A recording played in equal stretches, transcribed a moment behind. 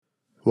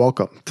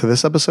Welcome to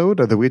this episode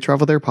of the We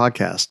Travel There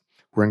podcast.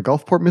 We're in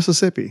Gulfport,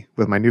 Mississippi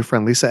with my new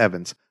friend Lisa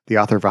Evans, the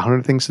author of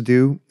 100 Things to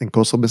Do in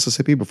Coastal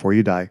Mississippi Before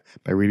You Die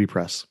by Reedy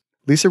Press.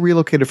 Lisa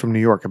relocated from New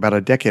York about a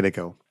decade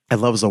ago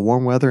and loves the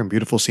warm weather and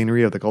beautiful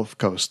scenery of the Gulf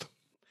Coast.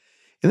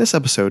 In this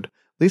episode,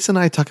 Lisa and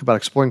I talk about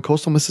exploring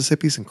coastal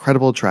Mississippi's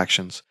incredible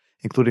attractions,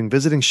 including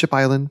visiting Ship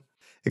Island,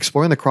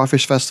 exploring the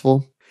Crawfish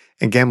Festival,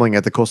 and gambling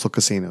at the coastal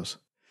casinos.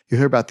 You'll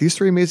hear about these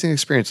three amazing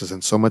experiences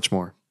and so much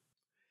more.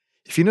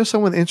 If you know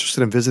someone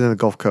interested in visiting the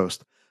Gulf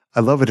Coast,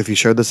 I'd love it if you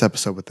shared this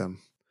episode with them.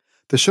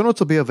 The show notes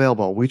will be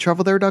available at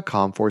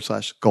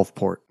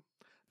wetravelthere.com/Gulfport.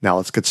 Now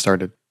let's get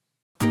started.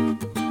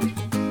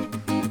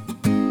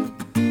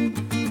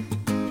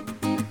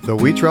 The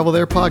We Travel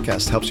There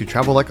podcast helps you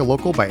travel like a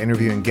local by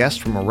interviewing guests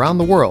from around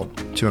the world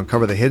to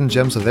uncover the hidden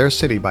gems of their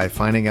city by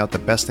finding out the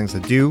best things to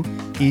do,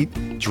 eat,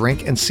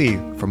 drink, and see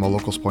from a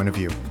local's point of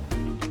view.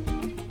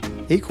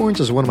 Acorns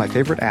is one of my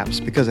favorite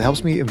apps because it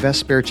helps me invest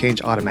spare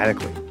change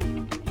automatically.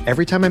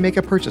 Every time I make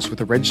a purchase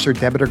with a registered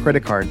debit or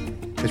credit card,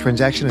 the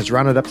transaction is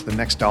rounded up to the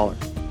next dollar.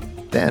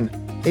 Then,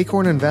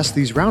 Acorn invests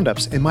these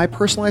roundups in my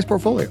personalized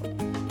portfolio.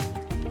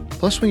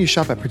 Plus, when you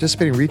shop at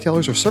participating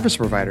retailers or service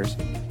providers,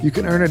 you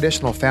can earn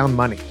additional found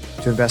money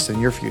to invest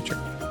in your future.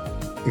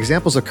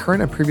 Examples of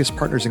current and previous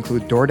partners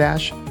include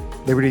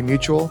DoorDash, Liberty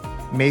Mutual,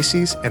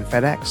 Macy's, and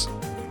FedEx.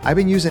 I've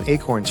been using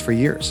Acorns for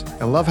years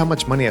and love how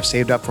much money I've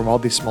saved up from all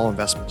these small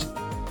investments.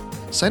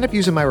 Sign up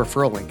using my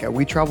referral link at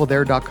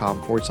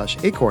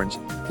wetravelthere.com/acorns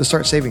to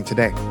start saving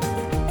today.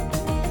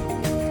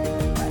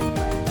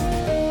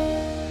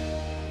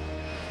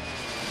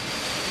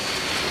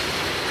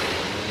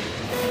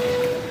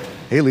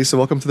 Hey, Lisa,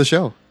 welcome to the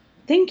show.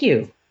 Thank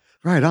you.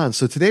 Right on.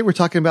 So today we're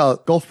talking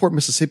about Gulfport,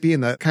 Mississippi,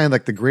 and the kind of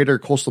like the greater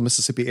coastal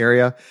Mississippi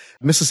area.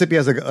 Mississippi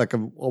has a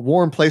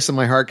warm place in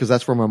my heart because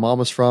that's where my mom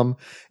was from.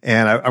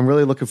 And I'm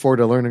really looking forward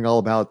to learning all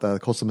about the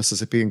coastal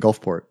Mississippi and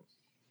Gulfport.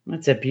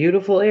 It's a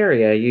beautiful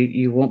area.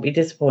 You won't be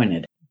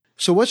disappointed.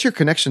 So what's your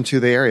connection to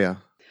the area?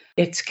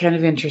 It's kind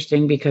of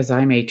interesting because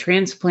I'm a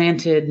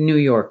transplanted New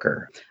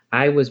Yorker.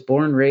 I was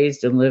born,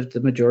 raised, and lived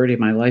the majority of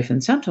my life in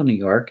Central New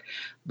York.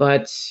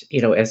 But,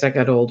 as I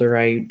got older,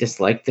 I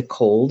disliked the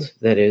cold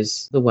that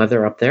is the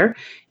weather up there.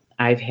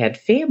 I've had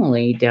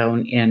family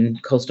down in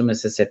coastal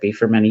Mississippi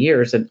for many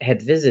years and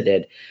had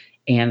visited.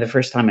 And the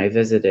first time I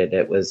visited,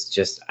 it was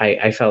just,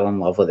 I fell in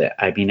love with it.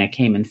 I mean, I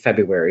came in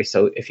February.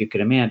 So if you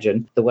could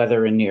imagine the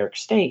weather in New York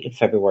State in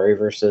February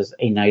versus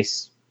a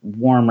nice,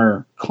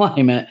 warmer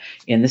climate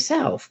in the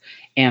South.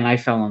 And I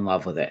fell in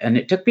love with it. And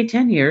it took me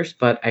 10 years,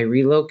 but I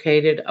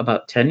relocated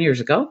about 10 years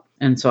ago.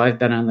 And so I've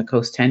been on the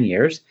coast 10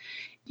 years.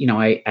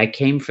 I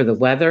came for the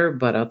weather,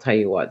 but I'll tell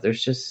you what,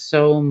 there's just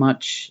so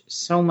much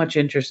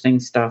interesting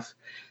stuff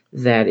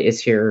that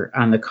is here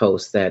on the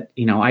coast that,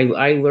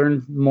 I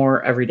learn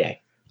more every day.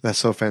 That's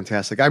so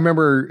fantastic. I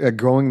remember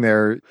going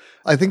there.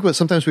 I think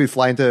sometimes we'd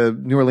fly into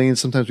New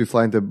Orleans, sometimes we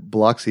fly into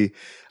Biloxi,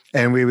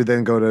 and we would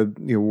then go to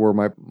where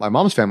my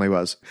mom's family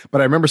was. But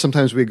I remember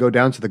sometimes we'd go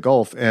down to the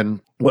Gulf, and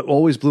what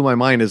always blew my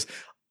mind is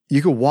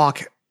you could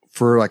walk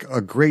for like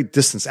a great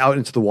distance out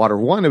into the water.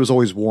 One, it was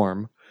always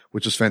warm,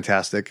 which was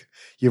fantastic.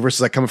 Versus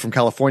like coming from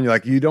California,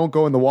 like you don't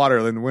go in the water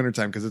in the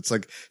wintertime because it's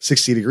like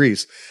 60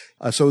 degrees.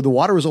 So the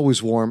water was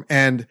always warm.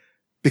 And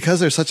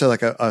because there's such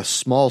a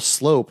small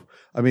slope,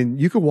 I mean,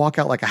 you could walk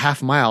out like a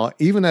half mile,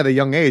 even at a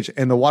young age,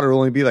 and the water will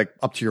only be like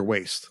up to your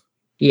waist.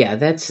 Yeah,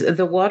 that's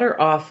the water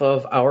off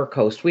of our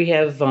coast. We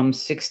have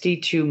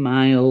 62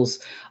 miles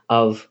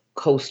of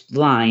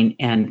coastline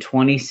and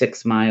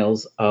 26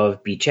 miles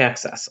of beach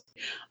access.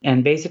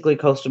 And basically,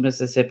 coastal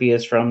Mississippi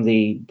is from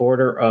the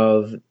border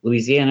of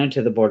Louisiana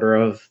to the border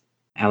of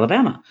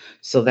Alabama.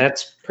 So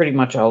that's pretty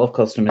much all of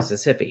coastal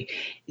Mississippi.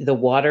 The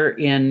water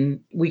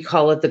we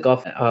call it the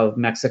Gulf of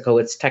Mexico.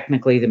 It's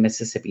technically the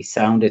Mississippi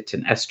Sound. It's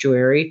an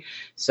estuary.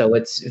 So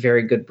it's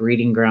very good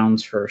breeding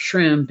grounds for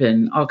shrimp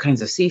and all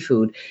kinds of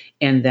seafood.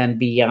 And then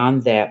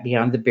beyond that,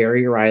 beyond the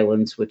barrier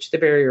islands, which the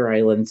barrier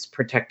islands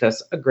protect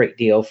us a great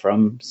deal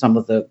from some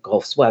of the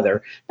Gulf's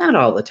weather. Not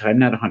all the time,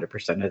 not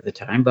 100% of the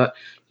time, but,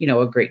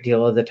 a great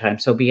deal of the time.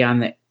 So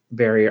beyond the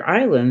barrier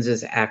islands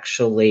is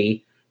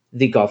actually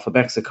the Gulf of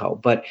Mexico.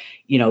 But,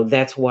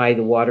 that's why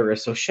the water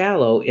is so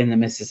shallow in the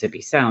Mississippi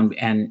Sound.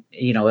 And,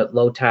 at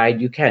low tide,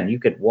 you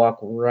could walk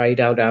right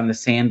out on the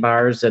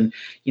sandbars and,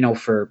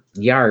 for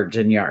yards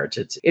and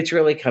yards. It's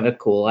really kind of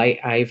cool.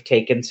 I've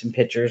taken some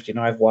pictures,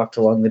 I've walked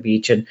along the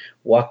beach and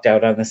walked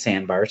out on the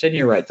sandbars. And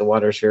you're right, the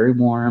water's very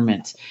warm.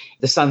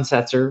 The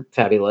sunsets are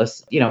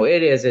fabulous.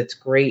 It's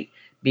great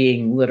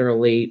being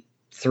literally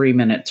 3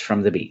 minutes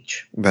from the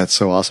beach. That's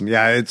so awesome.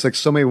 Yeah, it's like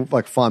so many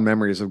like fond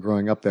memories of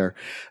growing up there.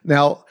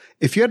 Now,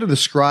 if you had to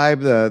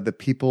describe the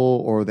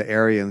people or the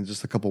area in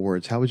just a couple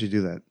words, how would you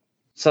do that?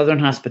 Southern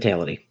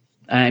hospitality.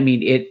 I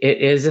mean, it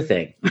is a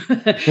thing.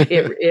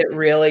 It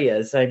really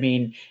is. I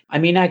mean,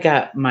 I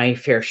got my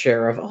fair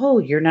share of, oh,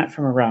 you're not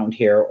from around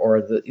here,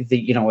 or the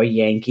a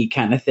Yankee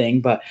kind of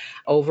thing. But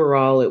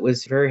overall, it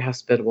was very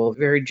hospitable,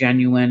 very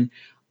genuine.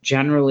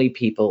 Generally,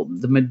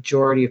 the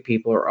majority of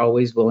people are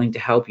always willing to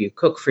help you,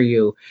 cook for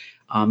you.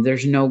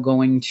 There's no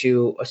going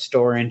to a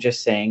store and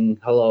just saying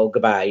hello,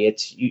 goodbye.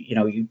 It's,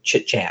 you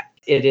chit chat.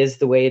 It is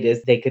the way it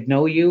is. They could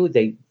know you.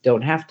 They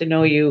don't have to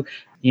know you.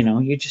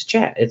 You just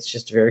chat. It's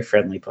just a very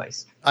friendly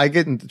place. I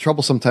get into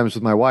trouble sometimes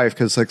with my wife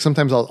because like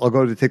sometimes I'll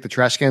go to take the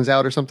trash cans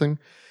out or something.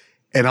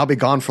 And I'll be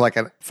gone for like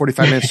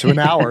 45 minutes to an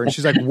hour. And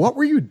she's like, what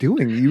were you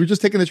doing? You were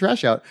just taking the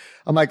trash out.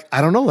 I'm like,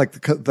 I don't know.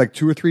 Like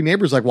 2 or 3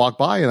 neighbors walked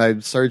by and I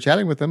started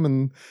chatting with them.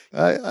 And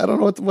I don't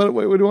know what do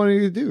you want me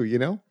to do,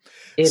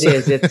 It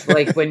is. It's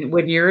like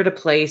when you're at a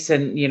place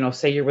and,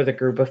 say you're with a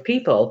group of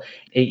people,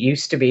 it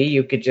used to be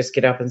you could just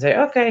get up and say,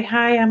 okay,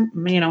 hi,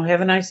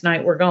 have a nice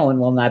night. We're going.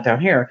 Well, not down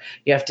here.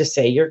 You have to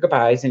say your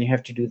goodbyes and you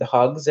have to do the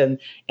hugs and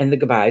the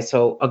goodbyes.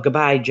 So a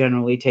goodbye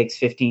generally takes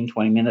 15,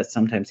 20 minutes,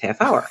 sometimes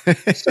half hour.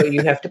 So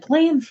you have to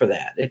plan for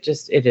that. It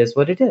is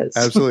what it is.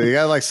 Absolutely. You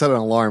got to set an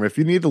alarm. If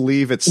you need to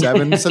leave at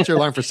 7, set your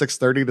alarm for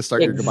 6:30 to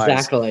start your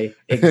goodbyes.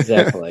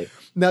 Exactly.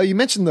 Now you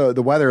mentioned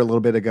the weather a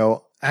little bit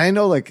ago. I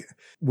know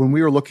when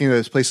we were looking at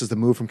those places to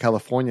move from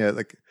California,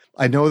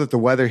 I know that the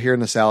weather here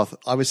in the South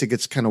obviously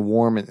gets kind of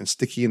warm and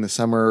sticky in the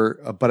summer,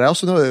 but I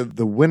also know that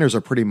the winters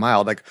are pretty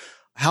mild.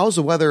 How's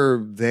the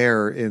weather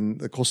there in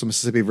the coastal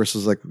Mississippi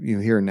versus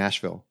here in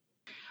Nashville?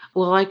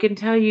 Well, I can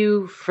tell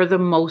you for the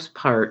most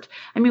part,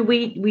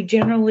 we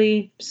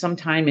generally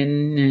sometime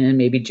in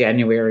maybe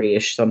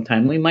January-ish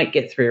sometime, we might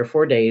get 3 or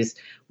 4 days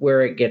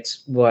where it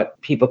gets what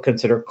people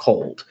consider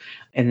cold.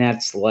 And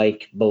that's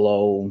like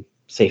below,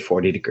 say,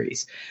 40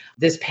 degrees.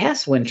 This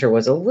past winter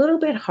was a little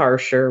bit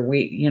harsher.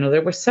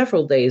 There were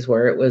several days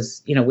where it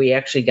was, we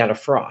actually got a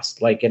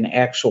frost, like an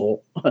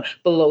actual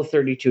below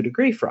 32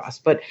 degree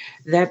frost, but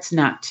that's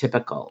not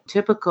typical.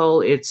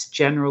 Typical, it's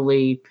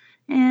generally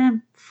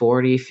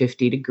 40,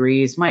 50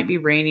 degrees, might be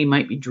rainy,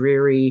 might be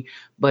dreary,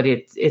 but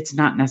it's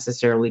not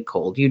necessarily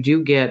cold. You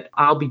do get,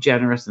 I'll be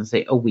generous and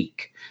say a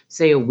week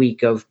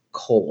of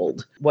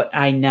cold. What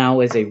I now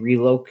as a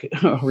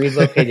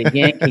relocated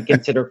Yankee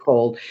consider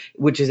cold,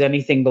 which is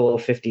anything below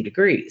 50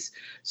 degrees.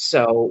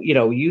 So,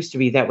 used to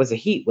be that was a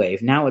heat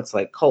wave. Now it's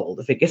like cold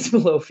if it gets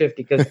below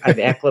 50 because I've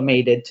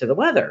acclimated to the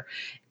weather.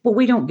 But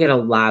we don't get a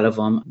lot of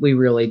them. We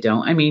really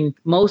don't.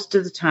 Most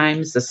of the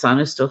times the sun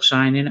is still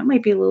shining. It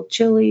might be a little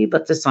chilly,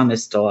 but the sun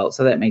is still out.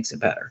 So that makes it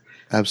better.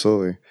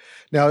 Absolutely.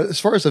 Now, as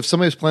far as if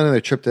somebody's planning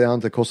a trip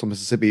down to coastal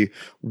Mississippi,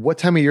 what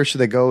time of year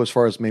should they go as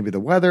far as maybe the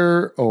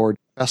weather or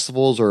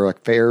festivals or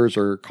fairs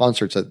or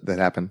concerts that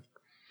happen?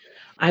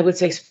 I would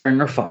say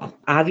spring or fall.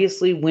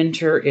 Obviously,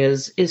 winter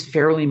is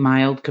fairly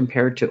mild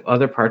compared to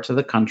other parts of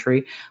the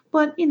country,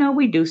 but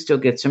we do still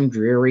get some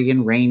dreary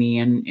and rainy,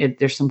 and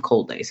there's some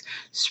cold days.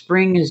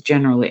 Spring is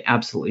generally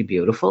absolutely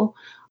beautiful.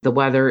 The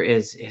weather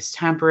is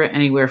temperate,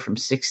 anywhere from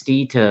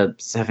 60 to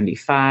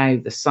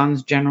 75. The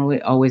sun's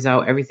generally always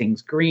out.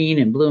 Everything's green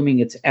and blooming.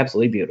 It's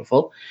absolutely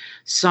beautiful.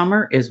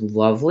 Summer is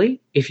lovely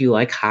if you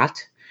like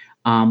hot.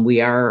 We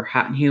are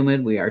hot and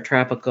humid. We are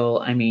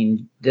tropical.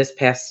 This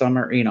past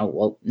summer,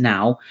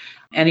 now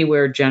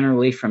anywhere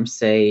generally from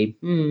say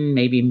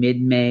maybe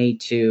mid-May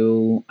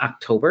to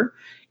October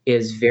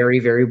is very,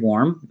 very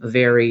warm,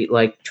 very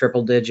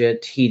triple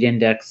digit heat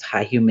index,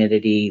 high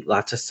humidity,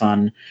 lots of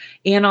sun,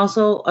 and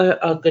also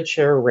a good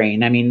share of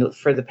rain.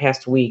 For the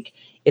past week,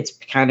 it's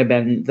kind of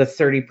been the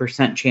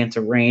 30% chance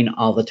of rain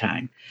all the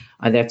time.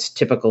 That's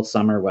typical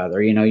summer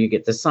weather. You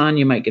get the sun,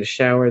 you might get a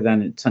shower, then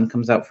the sun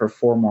comes out for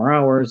 4 more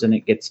hours and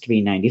it gets to be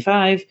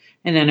 95,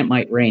 and then it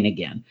might rain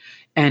again.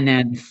 And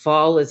then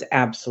fall is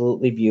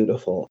absolutely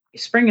beautiful.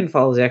 Spring and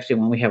fall is actually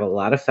when we have a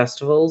lot of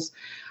festivals.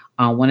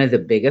 One of the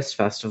biggest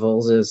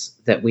festivals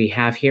that we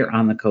have here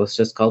on the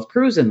coast is called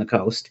Cruisin' the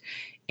Coast.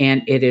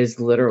 And it is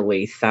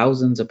literally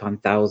thousands upon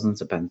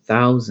thousands upon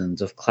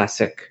thousands of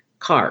classic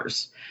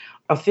cars.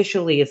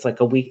 Officially, it's like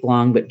a week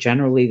long, but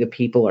generally the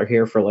people are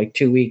here for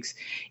 2 weeks.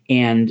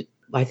 And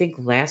I think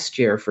last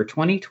year for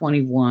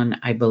 2021,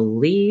 I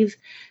believe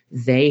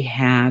they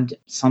had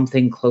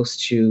something close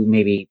to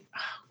maybe,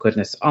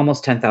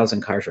 almost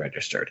 10,000 cars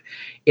registered.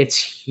 It's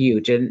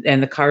huge.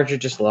 And the cars are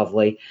just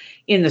lovely.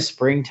 In the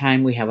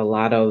springtime, we have a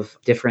lot of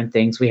different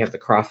things. We have the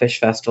Crawfish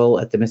Festival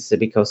at the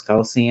Mississippi Coast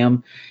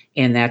Coliseum,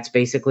 and that's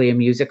basically a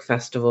music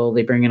festival.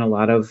 They bring in a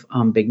lot of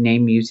big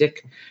name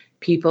music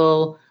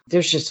people.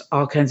 There's just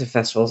all kinds of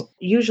festivals.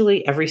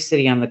 Usually every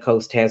city on the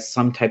coast has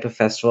some type of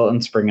festival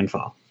in spring and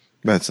fall.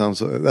 That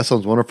sounds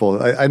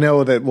wonderful. I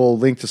know that we'll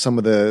link to some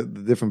of the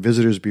different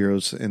visitors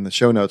bureaus in the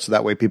show notes, so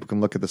that way people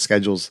can look at the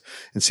schedules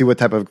and see what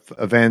type of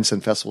events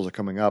and festivals are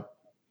coming up.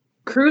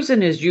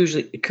 Cruisin' is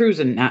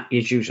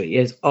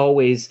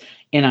always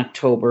in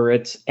October.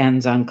 It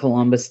ends on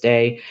Columbus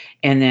Day.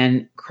 And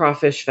then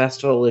Crawfish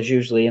Festival is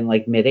usually in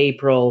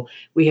mid-April.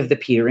 We have the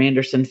Peter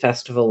Anderson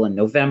Festival in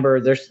November.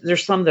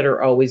 There's some that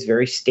are always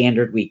very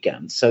standard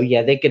weekends. So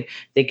yeah, they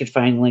could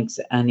find links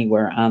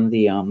anywhere on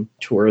the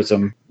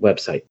tourism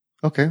website.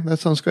 Okay, that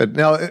sounds good.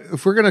 Now,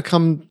 if we're going to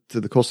come to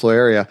the coastal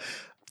area,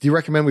 do you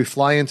recommend we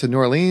fly into New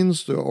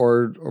Orleans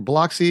or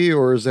Biloxi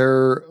or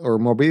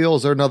Mobile?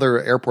 Is there another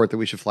airport that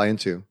we should fly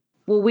into?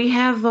 Well, we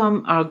have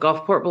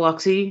Gulfport,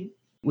 Biloxi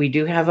We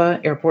do have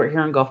an airport here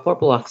in Gulfport,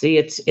 Biloxi.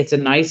 It's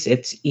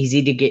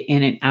easy to get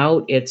in and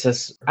out.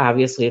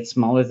 Obviously it's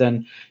smaller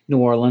than New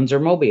Orleans or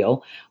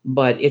Mobile,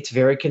 but it's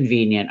very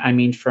convenient. I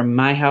mean, from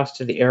my house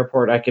to the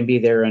airport, I can be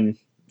there in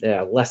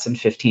less than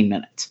 15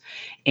 minutes.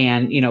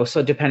 And,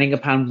 so depending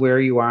upon where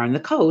you are on the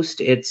coast,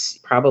 it's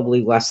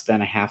probably less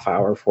than a half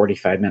hour,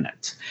 45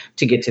 minutes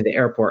to get to the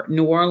airport.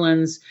 New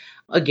Orleans,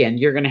 again,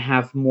 you're going to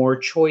have more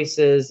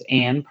choices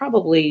and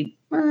probably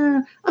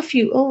a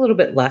little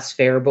bit less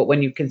fare. But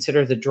when you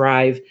consider the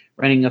drive,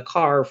 renting a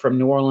car from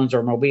New Orleans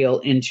or Mobile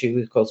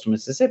into coastal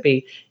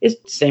Mississippi is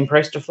the same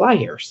price to fly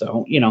here.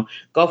 So,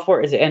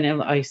 Gulfport is, and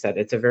like I said,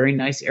 it's a very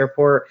nice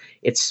airport.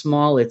 It's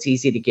small. It's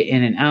easy to get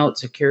in and out.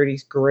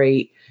 Security's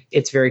great.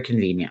 It's very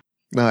convenient.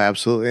 No,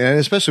 absolutely. And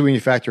especially when you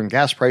factor in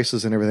gas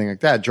prices and everything like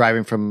that,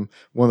 driving from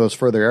one of those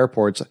further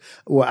airports.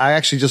 Well, I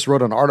actually just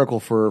wrote an article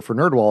for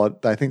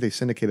NerdWallet. I think they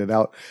syndicated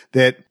out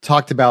that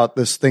talked about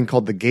this thing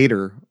called the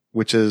Gator,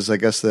 which is, I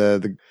guess,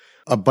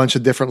 a bunch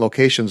of different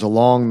locations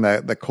along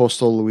the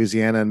coastal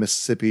Louisiana and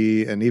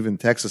Mississippi and even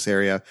Texas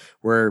area,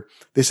 where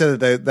they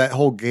said that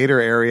whole Gator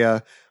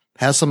area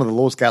has some of the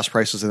lowest gas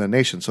prices in the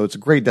nation. So it's a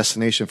great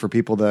destination for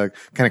people to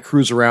kind of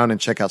cruise around and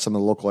check out some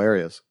of the local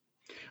areas.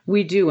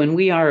 We do, and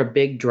we are a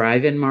big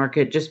drive-in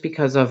market just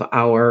because of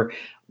our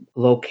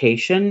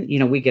location.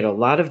 We get a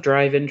lot of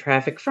drive-in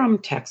traffic from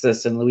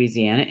Texas and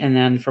Louisiana, and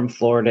then from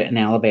Florida and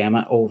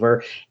Alabama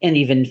over, and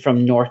even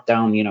from north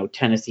down,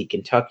 Tennessee,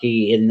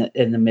 Kentucky,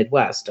 in the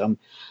Midwest.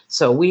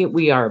 So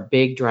we are a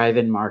big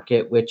drive-in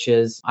market, which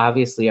is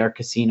obviously our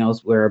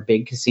casinos. We're a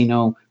big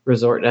casino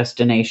resort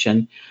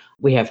destination.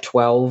 We have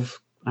 12.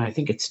 I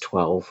think it's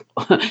 12.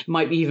 It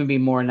might even be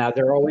more now.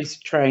 They're always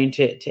trying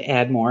to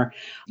add more.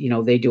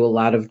 They do a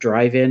lot of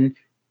drive-in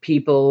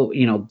people,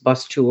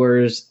 bus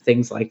tours,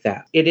 things like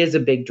that. It is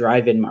a big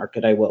drive-in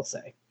market, I will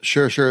say.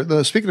 Sure.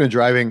 Speaking of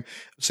driving,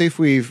 say if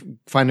we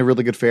find a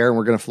really good fare and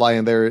we're going to fly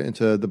in there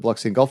into the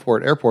Biloxi and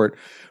Gulfport Airport,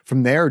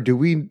 from there, do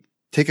we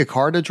take a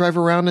car to drive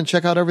around and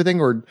check out everything?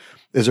 Or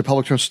is there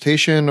public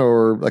transportation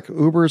or like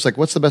Ubers? Like,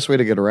 what's the best way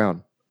to get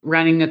around?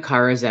 Renting a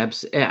car is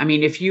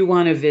if you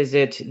want to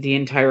visit the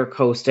entire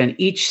coast, and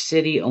each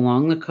city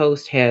along the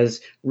coast has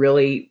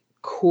really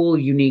cool,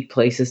 unique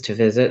places to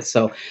visit.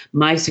 So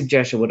my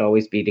suggestion would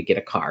always be to get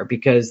a car,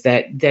 because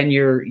then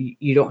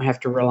you don't have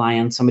to rely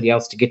on somebody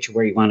else to get you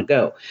where you want to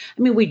go.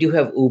 We do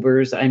have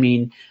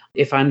Ubers.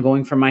 If I'm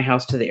going from my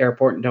house to the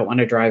airport and don't want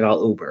to drive,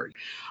 I'll Uber.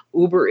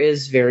 Uber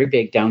is very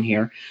big down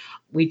here.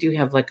 We do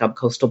have like a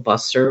coastal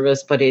bus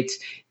service, but it's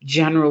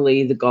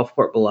generally the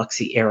Gulfport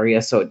Biloxi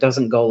area. So it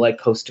doesn't go like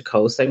coast to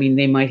coast.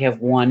 They might have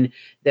one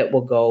that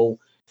will go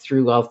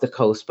throughout the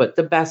coast, but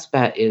the best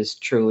bet is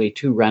truly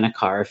to rent a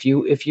car.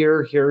 If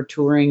you're here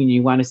touring and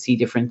you want to see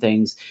different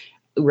things,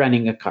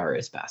 renting a car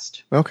is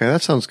best. Okay,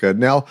 that sounds good.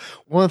 Now,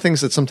 one of the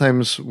things that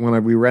sometimes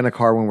when we rent a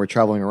car when we're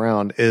traveling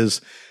around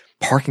is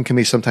parking can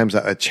be sometimes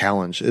a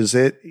challenge. Is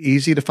it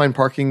easy to find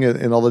parking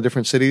in all the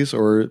different cities,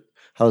 or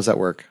how does that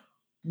work?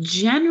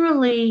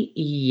 Generally,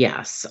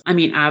 yes.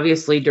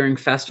 Obviously during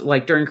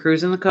during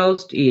cruising the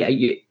coast,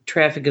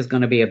 traffic is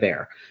going to be a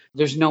bear.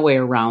 There's no way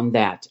around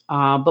that.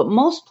 But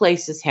most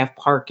places have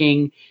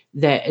parking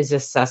that is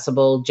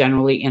accessible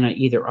generally in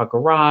either a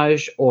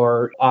garage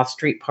or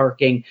off-street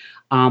parking.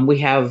 We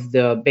have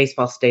the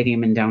baseball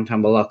stadium in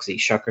downtown Biloxi,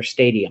 Shucker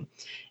Stadium.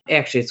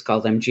 Actually, it's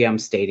called MGM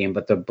Stadium,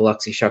 but the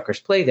Biloxi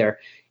Shuckers play there.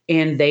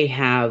 And they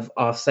have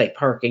off-site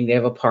parking. They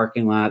have a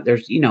parking lot.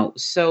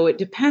 So it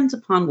depends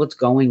upon what's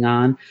going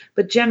on.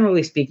 But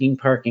generally speaking,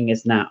 parking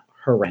is not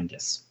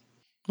horrendous.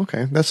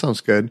 Okay, that sounds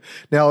good.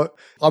 Now,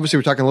 obviously,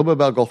 we're talking a little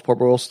bit about Gulfport, but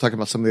we're also talking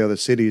about some of the other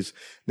cities.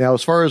 Now,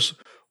 as far as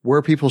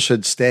where people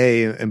should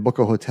stay and book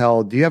a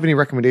hotel, do you have any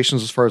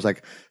recommendations as far as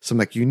like some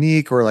like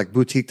unique or like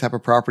boutique type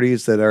of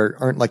properties that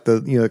aren't like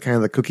the, kind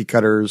of the cookie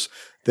cutters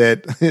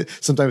that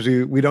sometimes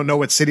we don't know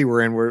what city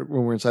we're in when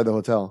we're inside the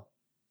hotel?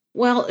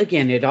 Well,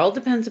 again, it all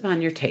depends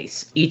upon your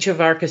taste. Each of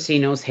our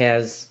casinos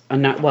has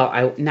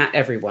not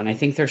everyone. I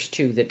think there's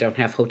 2 that don't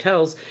have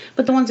hotels,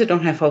 but the ones that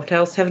don't have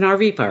hotels have an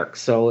RV park.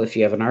 So if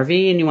you have an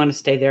RV and you want to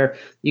stay there,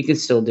 you can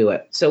still do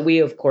it. So we,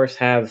 of course,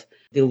 have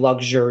the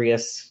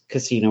luxurious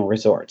casino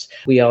resorts.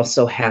 We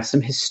also have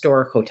some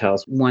historic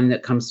hotels. One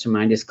that comes to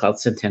mind is called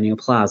Centennial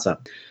Plaza.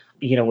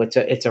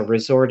 It's a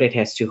resort. It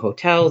has 2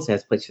 hotels. It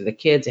has a place for the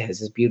kids. It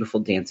has this beautiful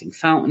dancing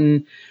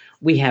fountain.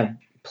 We have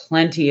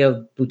plenty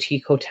of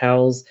boutique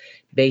hotels.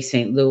 Bay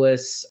St.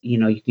 Louis,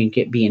 you can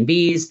get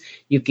B&Bs,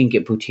 you can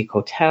get boutique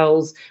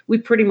hotels. We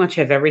pretty much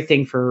have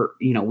everything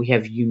we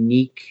have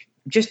unique,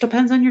 just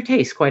depends on your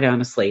taste, quite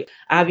honestly.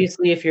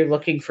 Obviously, if you're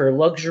looking for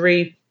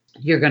luxury,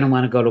 you're going to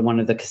want to go to one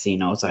of the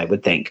casinos, I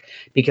would think,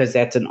 because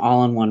that's an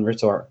all-in-one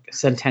resort.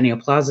 Centennial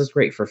Plaza is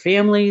great for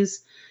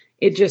families.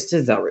 It just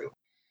is a route.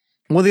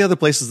 One of the other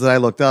places that I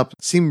looked up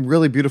seemed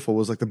really beautiful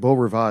was like the Beau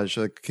Rivage.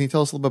 Can you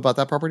tell us a little bit about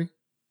that property?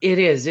 It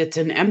is. It's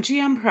an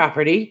MGM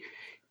property,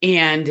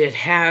 and it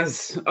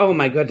has, oh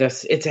my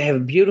goodness, it's a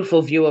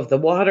beautiful view of the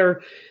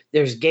water.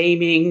 There's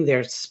gaming,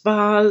 there's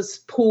spas,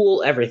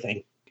 pool,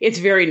 everything. It's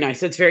very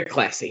nice. It's very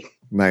classy.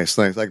 Nice.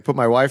 Like put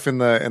my wife in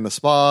the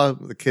spa.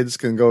 The kids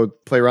can go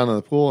play around in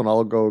the pool, and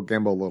I'll go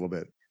gamble a little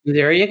bit.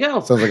 There you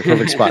go. Sounds like a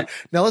perfect spot.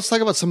 Now let's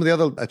talk about some of the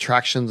other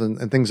attractions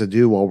and things to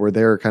do while we're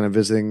there, kind of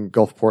visiting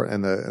Gulfport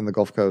and the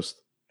Gulf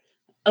Coast.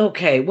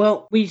 Okay,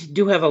 well, we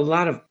do have a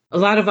lot of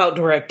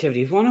outdoor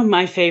activities. One of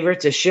my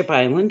favorites is Ship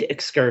Island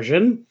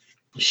excursion.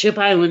 Ship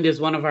Island is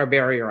one of our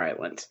barrier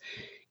islands.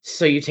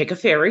 So you take a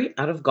ferry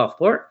out of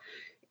Gulfport,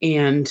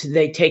 and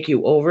they take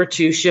you over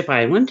to Ship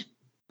Island,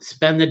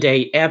 spend the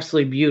day.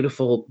 Absolutely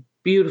beautiful,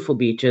 beautiful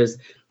beaches.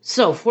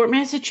 So Fort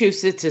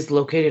Massachusetts is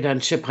located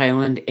on Ship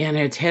Island, and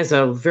it has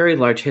a very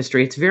large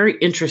history. It's very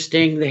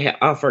interesting. They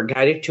offer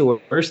guided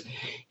tours.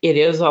 It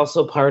is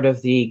also part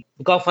of the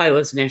Gulf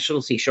Islands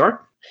National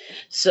Seashore.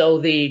 So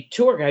the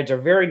tour guides are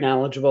very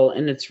knowledgeable,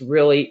 and it's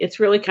really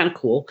kind of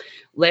cool.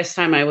 Last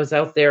time I was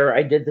out there,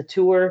 I did the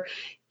tour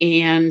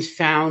and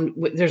found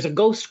there's a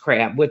ghost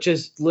crab, which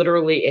is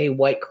literally a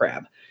white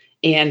crab,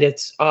 and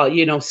it's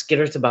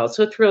skitters about.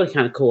 So it's really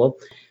kind of cool.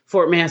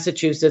 Fort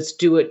Massachusetts,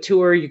 do a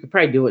tour. You could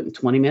probably do it in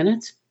 20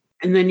 minutes,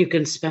 and then you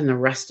can spend the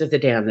rest of the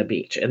day on the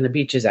beach. And the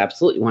beach is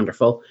absolutely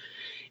wonderful.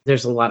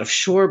 There's a lot of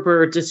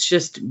shorebirds. It's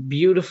just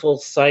beautiful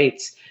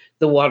sights.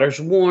 The water's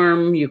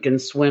warm. You can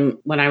swim.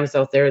 When I was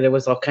out there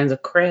was all kinds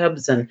of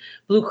crabs and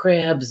blue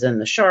crabs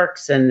and the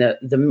sharks and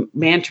the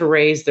manta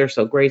rays. They're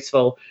so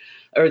graceful,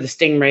 or the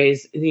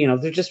stingrays.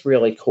 They're just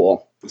really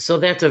cool. So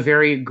that's a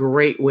very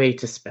great way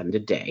to spend a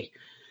day.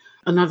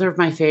 Another of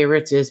my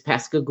favorites is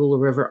Pascagoula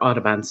River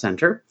Audubon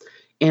Center,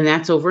 and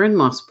that's over in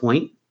Moss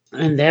Point,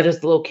 and that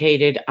is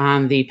located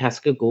on the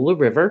Pascagoula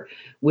River,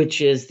 which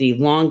is the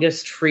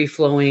longest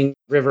free-flowing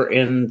river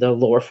in the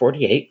lower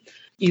 48.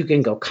 You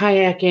can go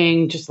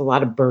kayaking, just a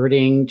lot of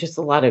birding, just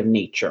a lot of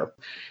nature.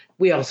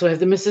 We also have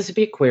the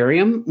Mississippi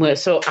Aquarium.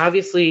 So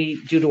obviously,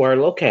 due to our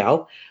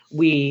locale,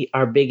 we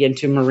are big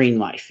into marine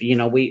life.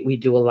 We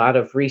do a lot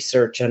of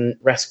research and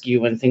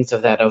rescue and things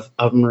of that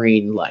of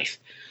marine life.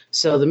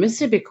 So the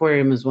Mississippi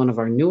Aquarium is one of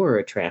our newer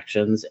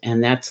attractions,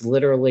 and that's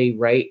literally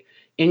right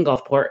in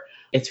Gulfport.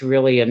 It's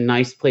really a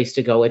nice place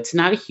to go. It's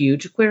not a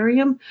huge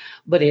aquarium,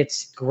 but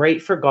it's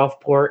great for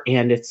Gulfport.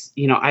 And it's,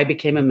 I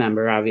became a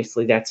member.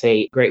 Obviously, that's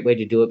a great way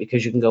to do it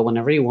because you can go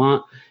whenever you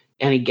want.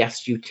 Any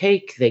guests you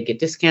take, they get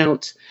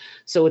discounts.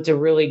 So it's a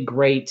really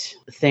great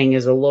thing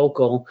as a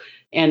local.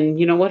 And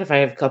you know what? If I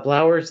have a couple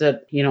hours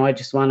that, I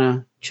just want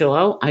to chill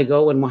out, I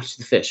go and watch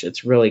the fish.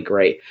 It's really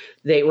great.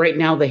 Right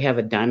now they have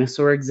a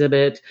dinosaur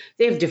exhibit.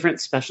 They have different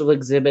special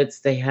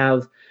exhibits. They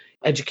have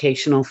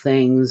educational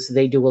things.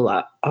 They do a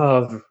lot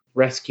of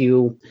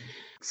rescue.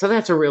 So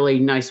that's a really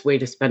nice way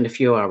to spend a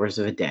few hours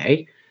of a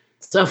day.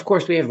 So of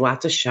course we have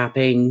lots of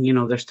shopping.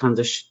 There's tons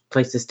of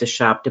places to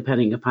shop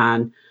depending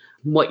upon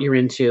what you're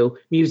into.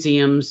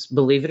 Museums,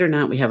 believe it or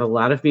not, we have a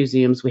lot of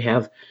museums. We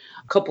have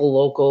a couple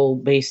local,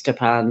 based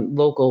upon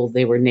local,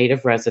 they were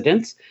native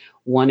residents.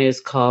 One is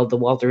called the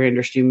Walter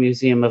Anderson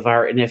Museum of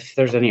Art. And if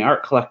there's any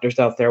art collectors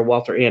out there,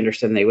 Walter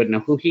Anderson, they would know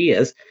who he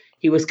is.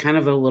 He was kind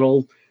of a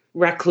little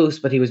recluse,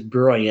 but he was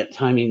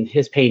brilliant. I mean,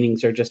 his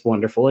paintings are just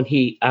wonderful. And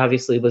he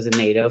obviously was a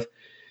native.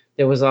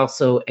 There was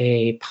also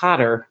a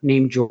potter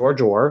named George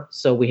Orr.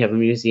 So we have a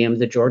museum,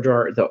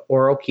 the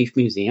Orr O'Keefe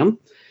Museum.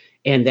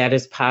 And that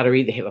is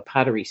pottery. They have a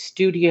pottery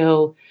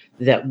studio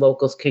that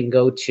locals can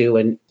go to.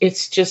 And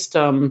it's just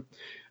a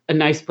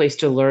nice place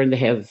to learn. They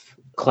have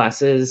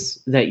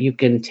classes that you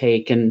can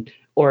take.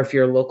 Or if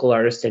you're a local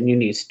artist and you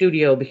need a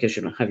studio because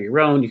you don't have your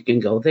own, you can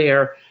go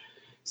there.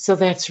 So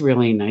that's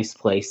really a nice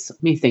place.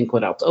 Let me think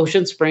what else.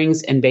 Ocean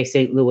Springs and Bay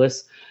St.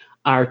 Louis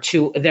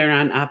they're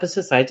on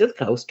opposite sides of the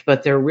coast,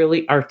 but they're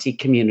really artsy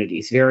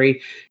communities. A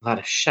lot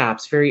of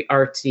shops, very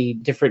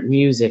artsy, different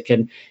music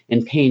and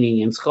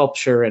painting and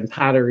sculpture and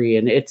pottery.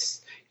 And it's,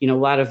 a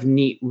lot of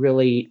neat,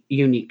 really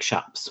unique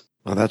shops.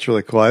 Oh, that's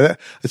really cool.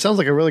 It sounds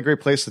like a really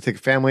great place to take a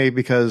family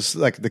because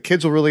like the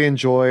kids will really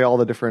enjoy all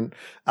the different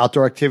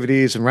outdoor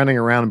activities and running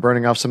around and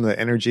burning off some of the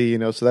energy,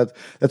 so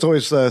that's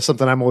always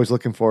something I'm always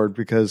looking forward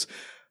because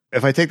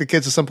if I take the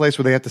kids to some place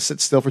where they have to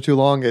sit still for too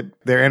long,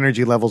 their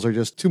energy levels are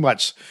just too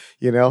much,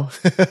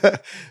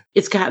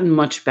 It's gotten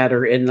much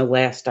better in the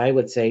last, I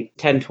would say,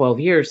 10, 12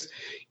 years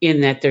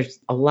in that there's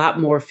a lot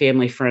more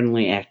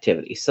family-friendly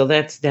activities. So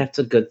that's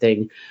a good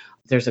thing.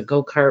 There's a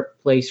go-kart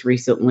place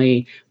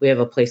recently. We have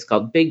a place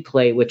called Big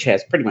Play, which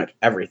has pretty much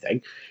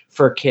everything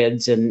for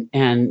kids. And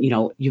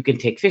you can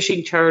take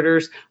fishing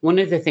charters. One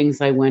of the things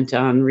I went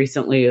on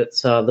recently,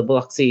 it's the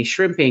Biloxi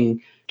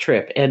shrimping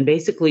trip. And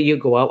basically you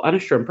go out on a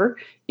shrimper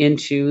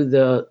into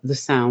the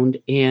sound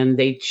and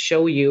they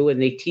show you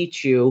and they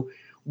teach you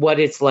what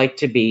it's like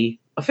to be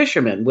a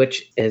fisherman,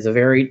 which is a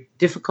very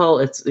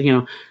difficult,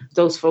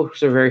 those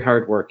folks are very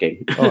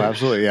hardworking. Oh,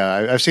 absolutely.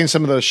 Yeah. I've seen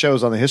some of those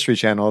shows on the History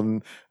Channel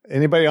and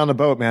anybody on the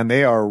boat, man,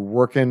 they are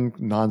working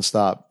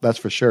nonstop. That's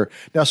for sure.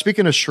 Now,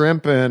 speaking of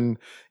shrimp and,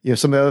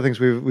 some of the other things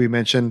we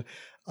mentioned,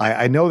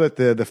 I know that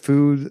the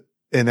food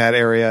in that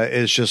area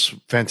is just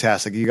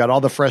fantastic. You got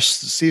all the fresh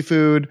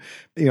seafood,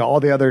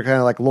 all the other kind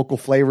of like local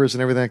flavors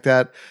and everything like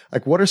that.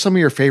 Like, what are some of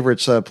your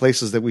favorites,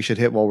 places that we should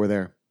hit while we're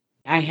there?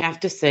 I have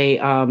to say,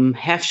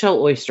 Half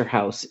Shell Oyster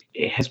House,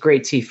 it has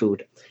great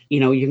seafood. You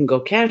can go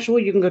casual,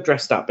 you can go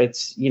dressed up.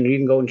 You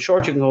can go in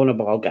shorts, you can go in a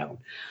ball gown.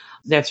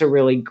 That's a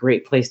really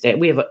great place to.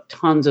 We have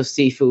tons of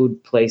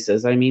seafood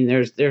places. I mean,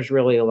 there's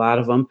really a lot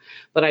of them.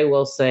 But I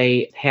will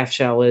say Half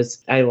Shell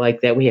I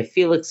like that. We have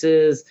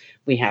Felix's,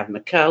 we have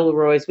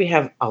McElroy's, we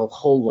have a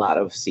whole lot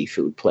of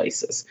seafood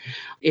places.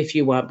 If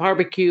you want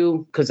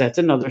barbecue, because that's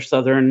another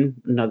southern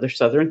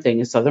thing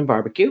is Southern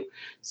barbecue.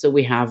 So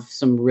we have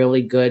some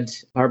really good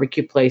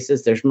barbecue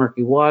places. There's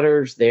Murky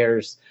Waters,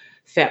 there's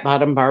Fat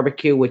Bottom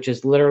Barbecue, which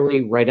is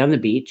literally right on the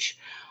beach.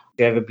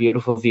 You have a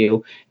beautiful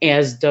view,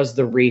 as does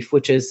the Reef,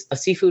 which is a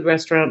seafood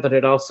restaurant, but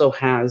it also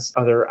has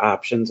other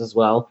options as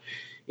well.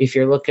 If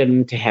you're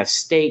looking to have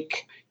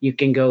steak, you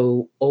can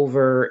go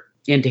over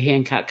into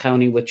Hancock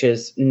County, which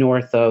is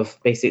north of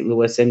Bay St.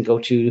 Louis, and go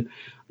to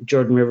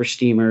Jordan River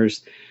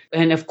Steamers.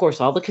 And of course,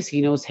 all the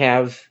casinos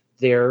have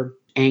their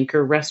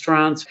anchor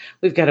restaurants.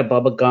 We've got a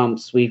Bubba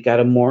Gump's, we've got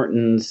a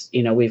Morton's,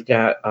 we've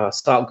got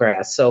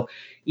Saltgrass. So,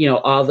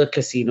 all the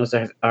casinos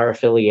are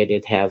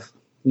affiliated have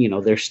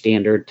their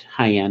standard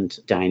high-end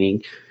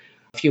dining.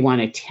 If you want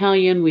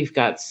Italian, we've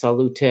got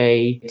Salute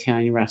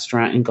Italian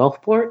Restaurant in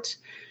Gulfport.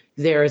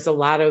 There's a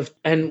lot of,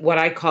 and what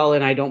I call,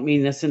 and I don't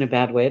mean this in a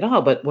bad way at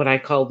all, but what I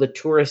call the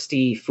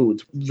touristy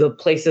foods, the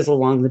places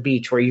along the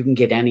beach where you can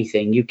get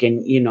anything. You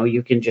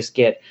can just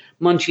get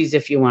munchies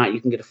if you want.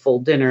 You can get a full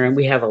dinner, and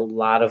we have a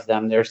lot of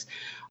them. There's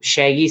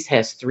Shaggy's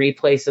has 3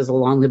 places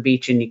along the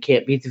beach, and you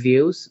can't beat the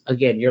views.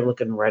 Again, you're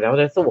looking right out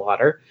at the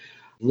water.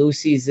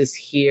 Lucy's is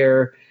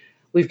here.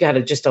 We've got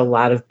just a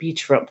lot of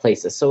beachfront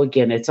places. So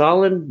again, it's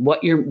all in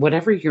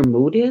whatever your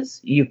mood is,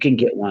 you can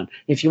get one.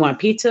 If you want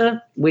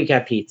pizza, we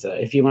got pizza.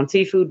 If you want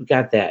seafood, we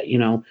got that.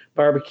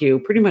 Barbecue,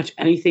 pretty much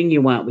anything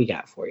you want, we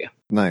got for you.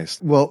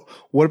 Nice. Well,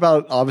 what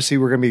about, obviously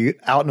we're going to be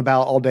out and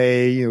about all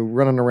day,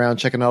 running around,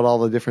 checking out all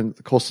the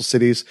different coastal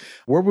cities.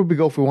 Where would we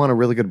go if we want a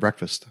really good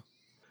breakfast?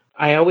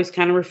 I always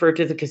kind of refer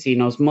to the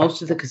casinos.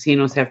 Most of the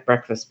casinos have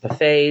breakfast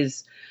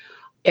buffets.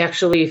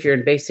 Actually, if you're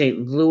in Bay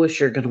St. Louis,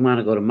 you're going to want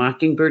to go to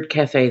Mockingbird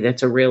Cafe.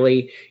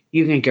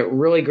 You can get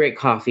really great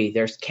coffee.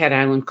 There's Cat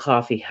Island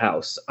Coffee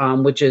House,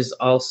 which is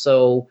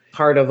also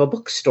part of a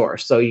bookstore.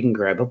 So you can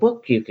grab a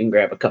book, you can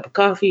grab a cup of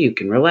coffee, you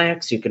can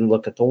relax, you can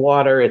look at the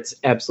water. It's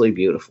absolutely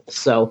beautiful.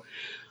 So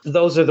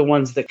those are the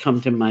ones that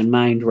come to my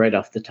mind right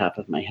off the top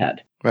of my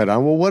head. Right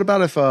on. Well, what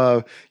about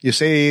if you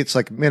say it's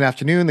like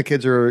mid-afternoon, the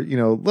kids are,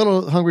 a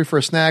little hungry for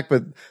a snack,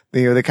 but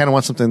they kind of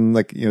want something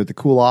like, to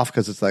cool off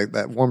because it's like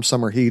that warm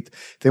summer heat.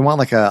 They want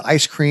like a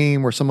ice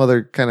cream or some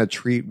other kind of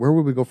treat. Where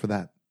would we go for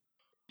that?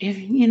 If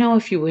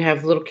you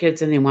have little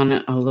kids and they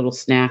want a little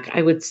snack,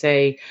 I would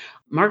say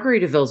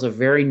Margaritaville is a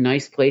very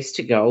nice place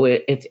to go.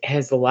 It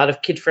has a lot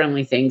of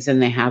kid-friendly things,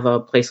 and they have a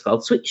place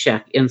called Sweet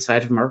Shack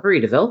inside of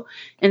Margaritaville,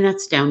 and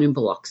that's down in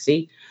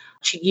Biloxi.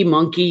 Cheeky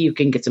Monkey, you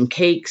can get some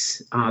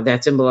cakes.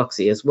 That's in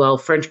Biloxi as well.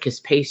 French Kiss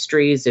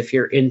Pastries, if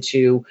you're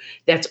into,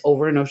 that's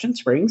over in Ocean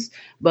Springs.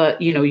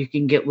 But, you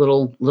can get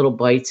little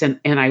bites. And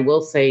I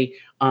will say,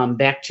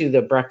 back to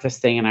the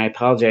breakfast thing, and I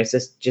apologize,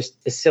 this just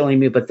is silly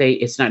me, but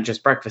it's not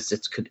just breakfast,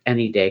 it's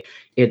any day.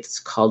 It's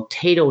called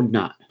Tato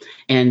Nut,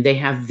 and they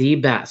have the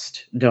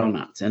best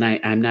donuts. And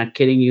I'm not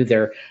kidding you.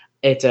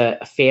 It's a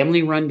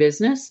family-run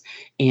business,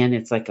 and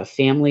it's like a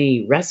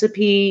family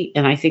recipe.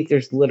 And I think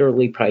there's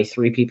literally probably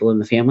 3 people in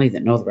the family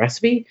that know the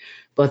recipe,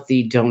 but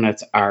the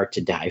donuts are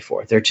to die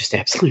for. They're just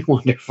absolutely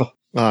wonderful.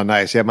 Oh,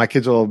 nice. Yeah, my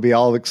kids will be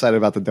all excited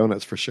about the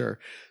donuts for sure.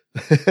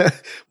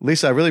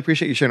 Lisa, I really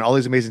appreciate you sharing all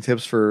these amazing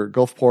tips for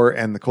Gulfport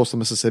and the coastal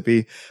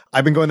Mississippi.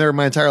 I've been going there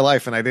my entire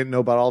life, and I didn't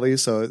know about all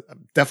these, so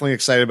I'm definitely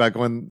excited about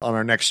going on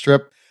our next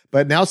trip.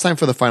 But now it's time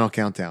for the final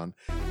countdown.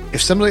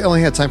 If somebody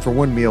only had time for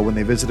one meal when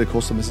they visited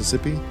coastal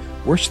Mississippi,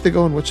 where should they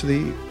go and what should they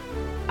eat?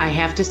 I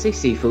have to say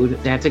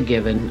seafood. That's a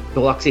given.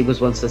 Biloxi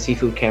was once the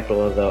seafood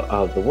capital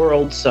of the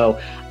world. So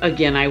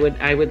again, I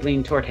would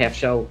lean toward Half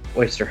Shell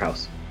Oyster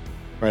House.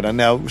 Right on.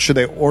 Now, should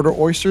they order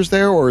oysters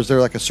there, or is there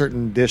like a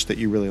certain dish that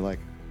you really like?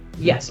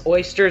 Yes,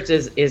 oysters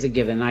is a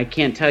given. I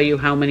can't tell you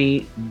how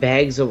many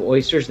bags of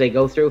oysters they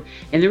go through.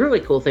 And the really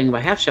cool thing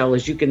about Half Shell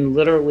is you can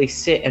literally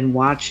sit and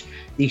watch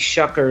the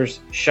shuckers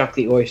shuck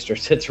the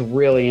oysters. It's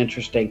really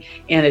interesting.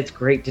 And it's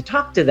great to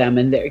talk to them,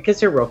 and because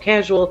they're real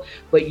casual,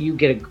 but you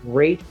get a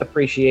great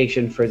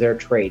appreciation for their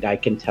trade, I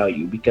can tell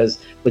you, because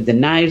with the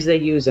knives they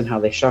use and how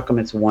they shuck them,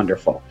 it's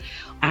wonderful.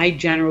 I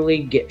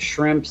generally get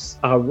shrimps.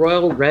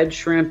 Royal red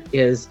shrimp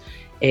is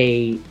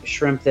a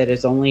shrimp that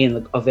is only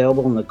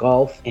available in the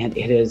Gulf, and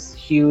it is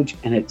huge,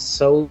 and it's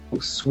so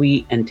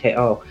sweet. And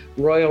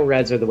Royal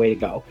Reds are the way to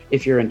go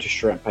if you're into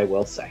shrimp, I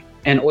will say.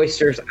 And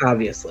oysters,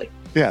 obviously.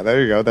 Yeah,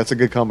 there you go. That's a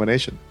good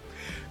combination.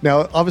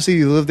 Now, obviously,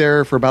 you lived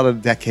there for about a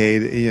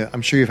decade.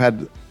 I'm sure you've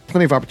had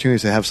plenty of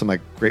opportunities to have some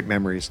great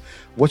memories.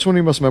 What's one of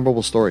your most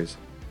memorable stories?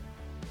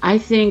 I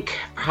think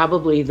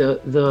probably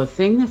the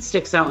thing that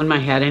sticks out in my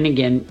head, and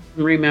again,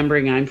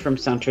 remembering I'm from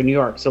Central New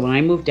York, so when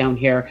I moved down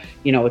here,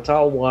 it's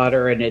all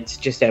water and it's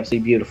just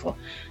absolutely beautiful.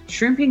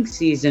 Shrimping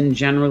season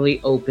generally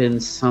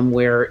opens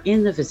somewhere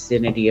in the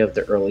vicinity of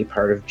the early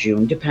part of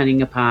June,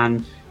 depending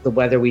upon the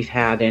weather we've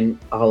had and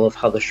all of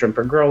how the shrimp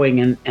are growing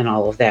and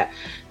all of that.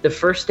 The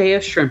first day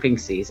of shrimping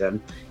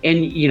season,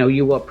 and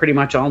you will pretty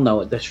much all know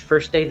it, the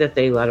first day that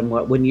they let them,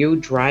 when you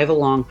drive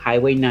along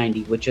Highway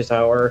 90, which is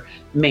our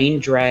main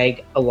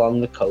drag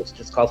along the coast,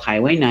 it's called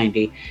Highway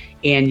 90,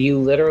 and you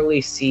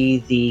literally see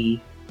the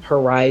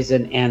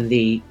horizon and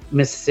the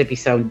Mississippi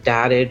Sound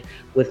dotted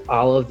with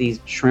all of these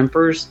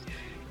shrimpers.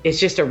 It's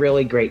just a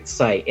really great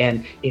sight.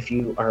 And if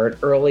you are an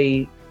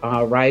early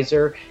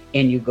riser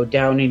and you go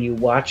down and you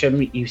watch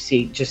them, you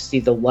see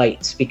the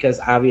lights, because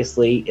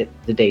obviously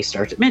the day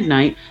starts at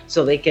midnight,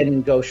 so they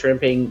can go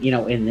shrimping,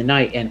 in the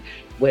night. And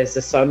as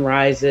the sun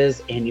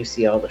rises and you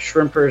see all the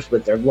shrimpers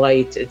with their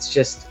lights,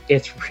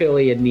 it's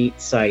really a neat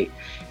sight.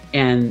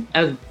 And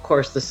of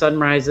course, the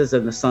sunrises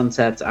and the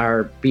sunsets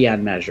are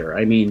beyond measure.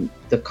 I mean,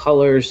 the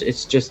colors,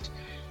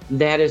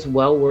 that is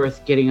well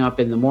worth getting up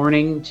in the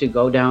morning to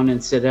go down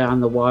and sit on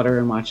the water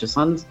and watch the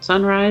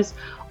sunrise,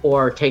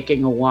 or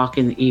taking a walk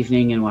in the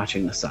evening and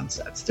watching the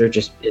sunsets.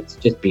 It's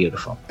just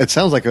beautiful. It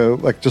sounds like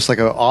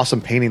an awesome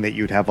painting that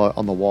you'd have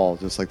on the wall,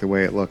 just like the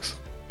way it looks.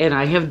 And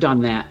I have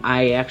done that.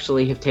 I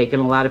actually have taken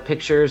a lot of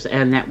pictures,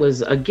 and that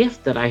was a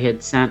gift that I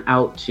had sent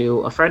out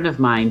to a friend of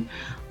mine.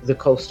 The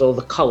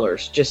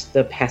colors, just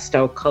the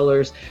pastel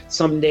colors.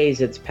 Some days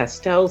it's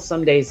pastel,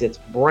 some days it's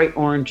bright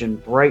orange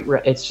and bright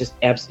red. It's just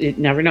you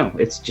never know.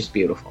 It's just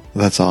beautiful.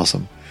 That's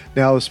awesome.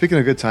 Now, speaking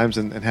of good times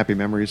and happy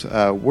memories,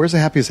 where's the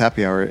happiest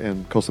happy hour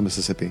in coastal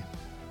Mississippi?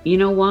 You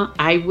know what?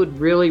 I would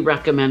really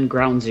recommend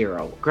Ground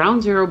Zero.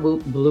 Ground Zero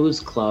Blues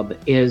Club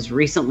is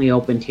recently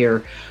opened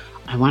here.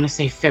 I want to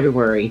say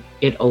February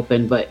it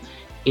opened, but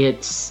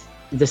it's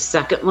the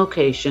second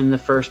location. The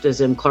first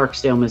is in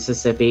Clarksdale,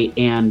 Mississippi,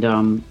 and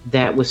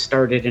that was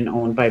started and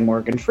owned by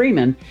Morgan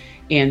Freeman.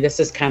 And this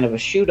is kind of a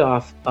shoot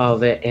off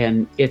of it,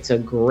 and it's a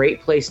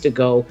great place to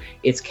go.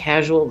 It's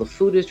casual. The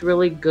food is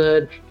really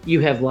good. You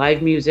have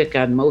live music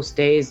on most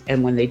days,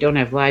 and when they don't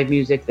have live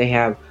music, they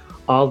have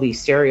all these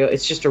stereo.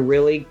 It's just a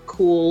really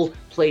cool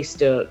place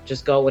to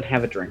just go and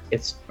have a drink.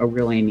 It's a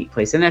really neat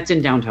place, and that's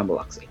in downtown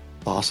Biloxi.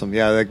 Awesome.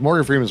 Yeah, like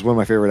Morgan Freeman is one of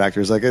my favorite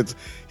actors.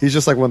 He's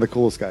just like one of the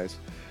coolest guys.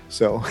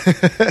 So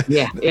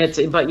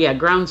yeah,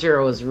 Ground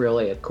Zero is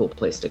really a cool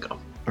place to go.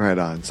 Right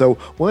on. So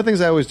one of the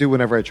things I always do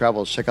whenever I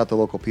travel is check out the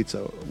local pizza.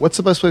 What's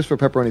the best place for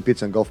pepperoni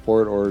pizza in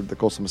Gulfport or the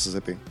coastal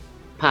Mississippi?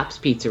 Pop's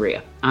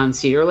Pizzeria on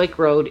Cedar Lake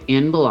Road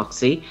in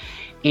Biloxi.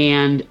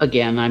 And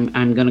again,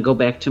 I'm going to go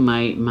back to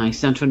my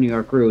Central New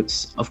York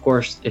roots. Of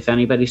course, if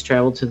anybody's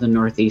traveled to the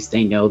Northeast,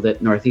 they know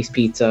that Northeast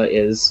Pizza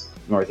is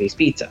Northeast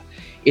Pizza.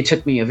 It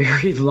took me a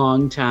very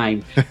long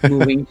time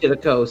moving to the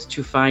coast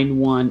to find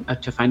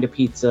a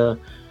pizza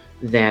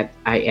that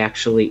I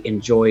actually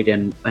enjoyed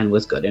and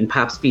was good. And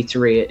Pop's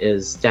Pizzeria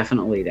is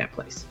definitely that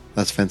place.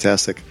 That's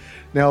fantastic.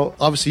 Now,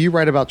 obviously, you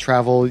write about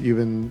travel. You've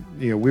been,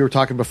 we were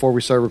talking before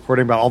we started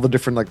recording about all the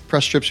different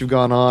press trips you've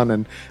gone on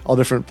and all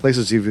different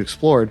places you've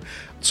explored.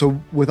 So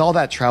with all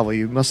that travel,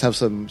 you must have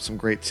some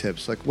great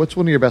tips. What's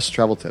one of your best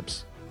travel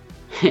tips?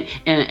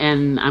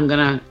 and I'm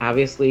going to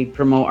obviously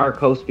promote our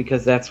coast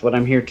because that's what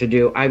I'm here to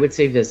do. I would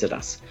say visit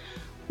us.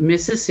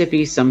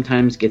 Mississippi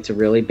sometimes gets a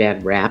really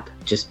bad rap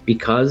just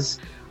because.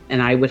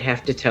 And I would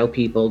have to tell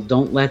people,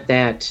 don't let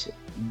that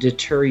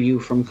deter you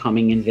from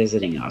coming and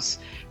visiting us.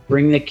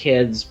 Bring the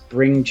kids,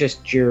 bring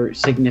just your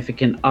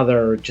significant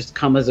other, just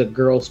come as a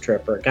girls'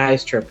 trip or a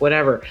guys' trip,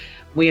 whatever.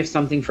 We have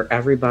something for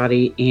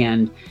everybody,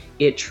 and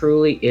it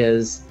truly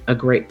is a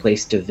great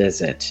place to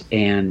visit.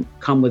 And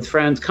come with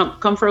friends,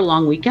 come for a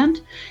long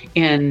weekend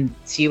and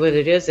see what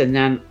it is. And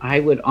then I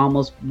would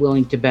almost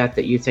willing to bet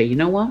that you'd say, you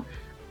know what?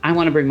 I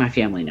want to bring my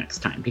family next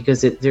time,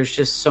 because there's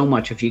just so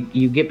much. If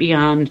you get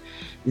beyond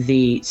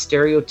the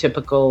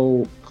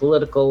stereotypical,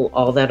 political,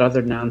 all that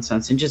other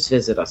nonsense, and just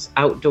visit us.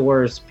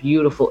 Outdoors,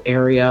 beautiful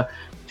area,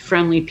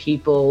 friendly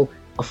people,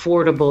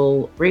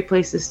 affordable, great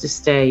places to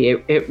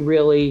stay. It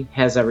really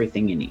has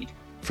everything you need.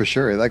 For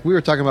sure. Like we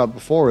were talking about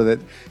before, that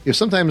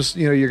sometimes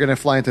you're going to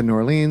fly into New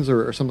Orleans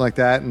or something like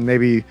that, and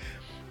maybe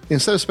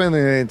instead of spending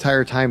the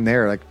entire time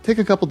there, take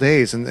a couple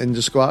days and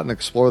just go out and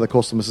explore the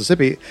coastal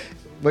Mississippi.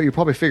 What you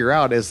probably figure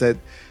out is that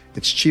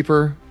it's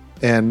cheaper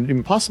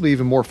and possibly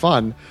even more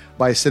fun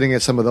by sitting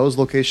at some of those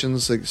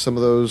locations, some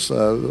of those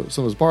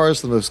bars,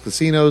 some of those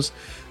casinos,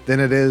 than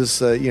it is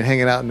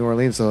hanging out in New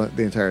Orleans the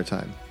entire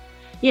time.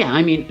 Yeah,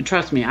 I mean,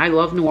 trust me, I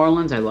love New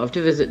Orleans. I love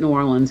to visit New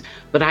Orleans,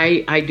 but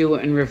I do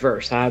it in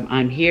reverse.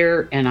 I'm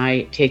here and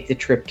I take the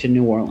trip to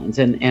New Orleans.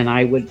 And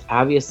I would,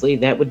 obviously,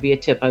 that would be a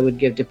tip I would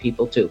give to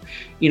people too.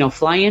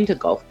 Fly into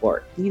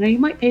Gulfport. You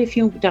might pay a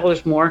few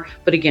dollars more,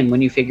 but again,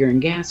 when you figure in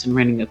gas and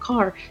renting a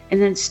car,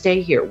 and then stay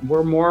here,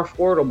 we're more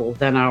affordable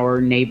than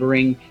our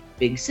neighboring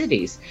big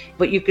cities,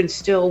 but you can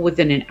still,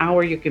 within an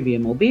hour, you can be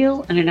in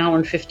Mobile, and an hour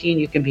and 15,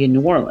 you can be in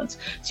New Orleans.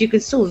 So you can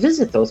still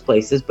visit those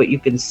places, but you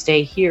can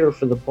stay here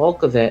for the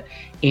bulk of it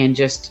and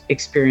just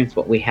experience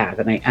what we have.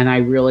 And I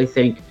really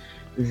think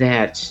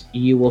that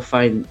you will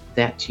find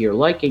that to your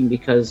liking,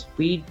 because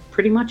we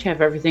pretty much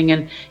have everything,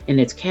 and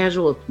it's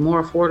casual, it's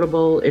more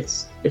affordable.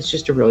 It's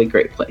just a really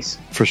great place.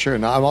 For sure.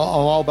 Now, I'm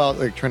all about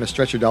like trying to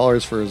stretch your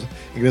dollars for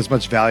get as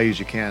much value as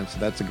you can. So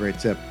that's a great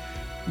tip.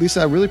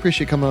 Lisa, I really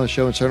appreciate you coming on the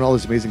show and sharing all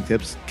these amazing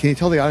tips. Can you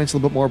tell the audience a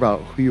little bit more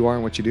about who you are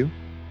and what you do?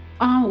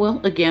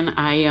 Well, again,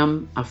 I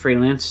am a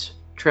freelance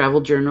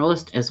travel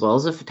journalist as well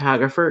as a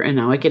photographer, and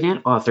now I can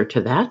add author to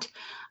that.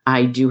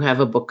 I do have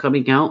a book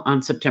coming out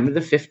on September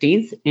the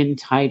 15th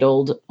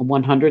entitled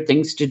 100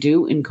 Things to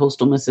Do in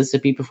Coastal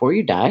Mississippi Before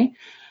You Die.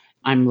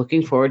 I'm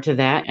looking forward to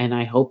that, and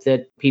I hope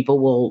that people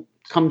will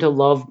come to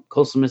love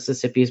coastal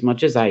Mississippi as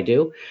much as I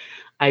do.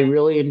 I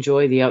really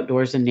enjoy the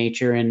outdoors and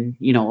nature, and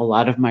a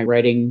lot of my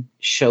writing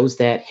shows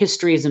that.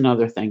 History is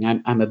another thing.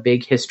 I'm a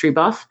big history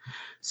buff,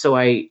 so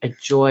I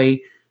enjoy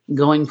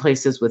going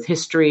places with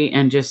history,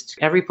 and just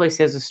every place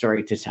has a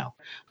story to tell.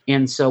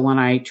 And so when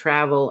I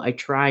travel, I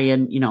try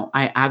and,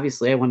 I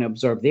want to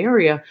absorb the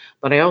area,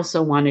 but I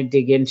also want to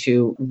dig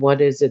into what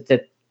is it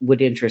that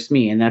would interest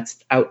me. And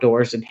that's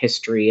outdoors and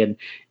history and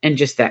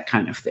just that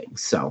kind of thing.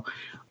 So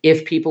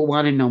if people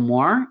want to know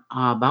more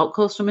about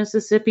coastal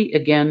Mississippi,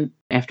 again,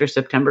 after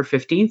September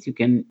 15th, you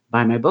can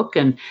buy my book,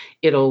 and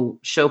it'll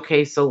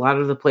showcase a lot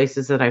of the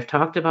places that I've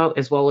talked about,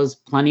 as well as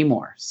plenty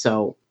more.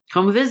 So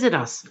come visit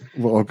us.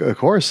 Well, of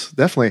course,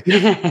 definitely.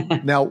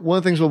 Now, one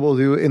of the things we'll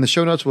do in the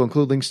show notes, we'll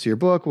include links to your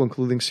book, we'll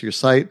include links to your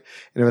site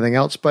and everything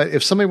else. But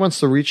if somebody wants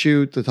to reach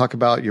you to talk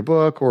about your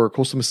book or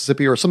coastal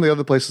Mississippi or some of the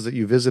other places that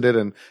you visited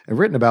and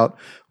written about,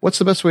 what's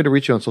the best way to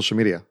reach you on social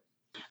media?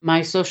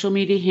 My social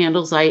media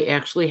handles, I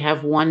actually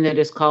have one that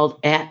is called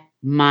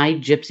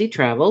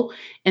 @MyGypsyTravel,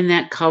 and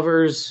that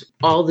covers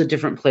all the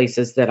different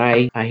places that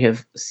I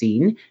have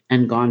seen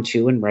and gone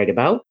to and write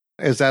about.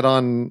 Is that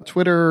on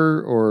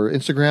Twitter or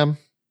Instagram?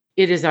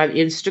 It is on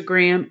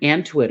Instagram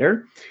and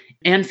Twitter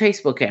and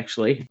Facebook,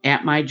 actually,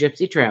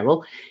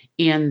 @MyGypsyTravel.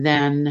 And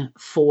then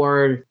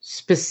for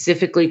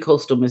specifically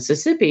coastal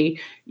Mississippi,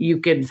 you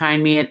can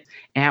find me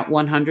at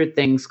 100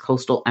 Things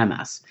Coastal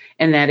MS.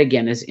 And that,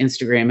 again, is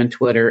Instagram and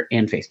Twitter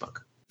and Facebook.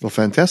 Well,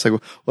 fantastic.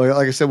 Well,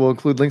 like I said, we'll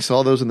include links to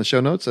all those in the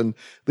show notes. And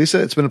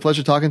Lisa, it's been a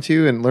pleasure talking to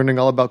you and learning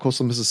all about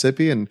coastal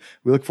Mississippi. And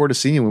we look forward to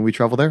seeing you when we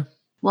travel there.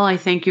 Well, I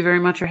thank you very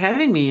much for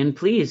having me. And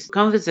please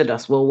come visit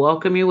us. We'll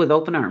welcome you with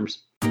open arms.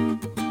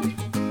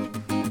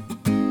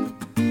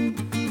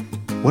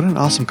 What an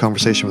awesome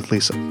conversation with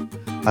Lisa.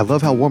 I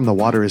love how warm the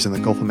water is in the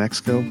Gulf of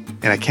Mexico,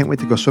 and I can't wait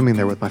to go swimming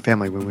there with my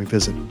family when we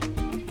visit.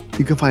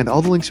 You can find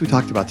all the links we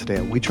talked about today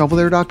at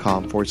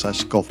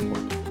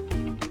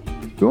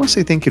wetravelthere.com/gulfport. We want to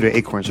say thank you to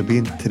Acorns for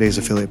being today's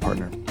affiliate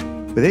partner.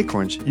 With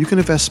Acorns, you can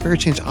invest spare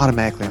change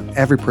automatically on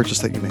every purchase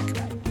that you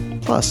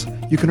make. Plus,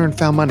 you can earn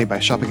found money by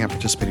shopping at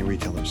participating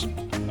retailers.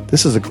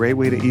 This is a great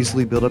way to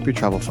easily build up your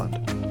travel fund.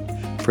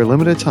 For a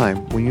limited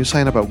time, when you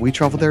sign up at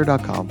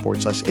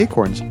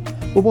wetravelthere.com/acorns,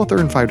 we'll both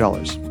earn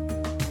 $5.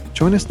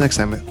 Join us next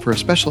time for a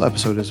special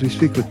episode as we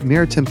speak with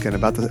Mira Timken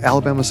about the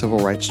Alabama Civil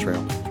Rights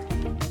Trail.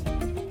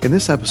 In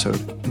this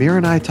episode, Mira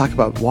and I talk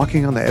about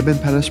walking on the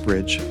Edmund Pettus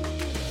Bridge,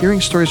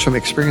 hearing stories from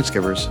experience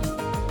givers,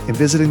 and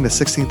visiting the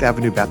 16th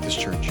Avenue Baptist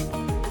Church.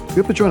 We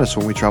hope to join us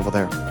when we travel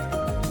there.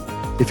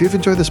 If you've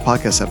enjoyed this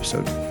podcast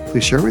episode,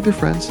 please share it with your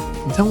friends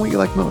and tell them what you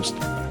like most.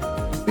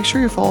 Make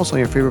sure you follow us on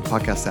your favorite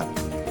podcast app.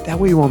 That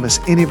way you won't miss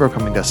any of our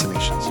coming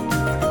destinations.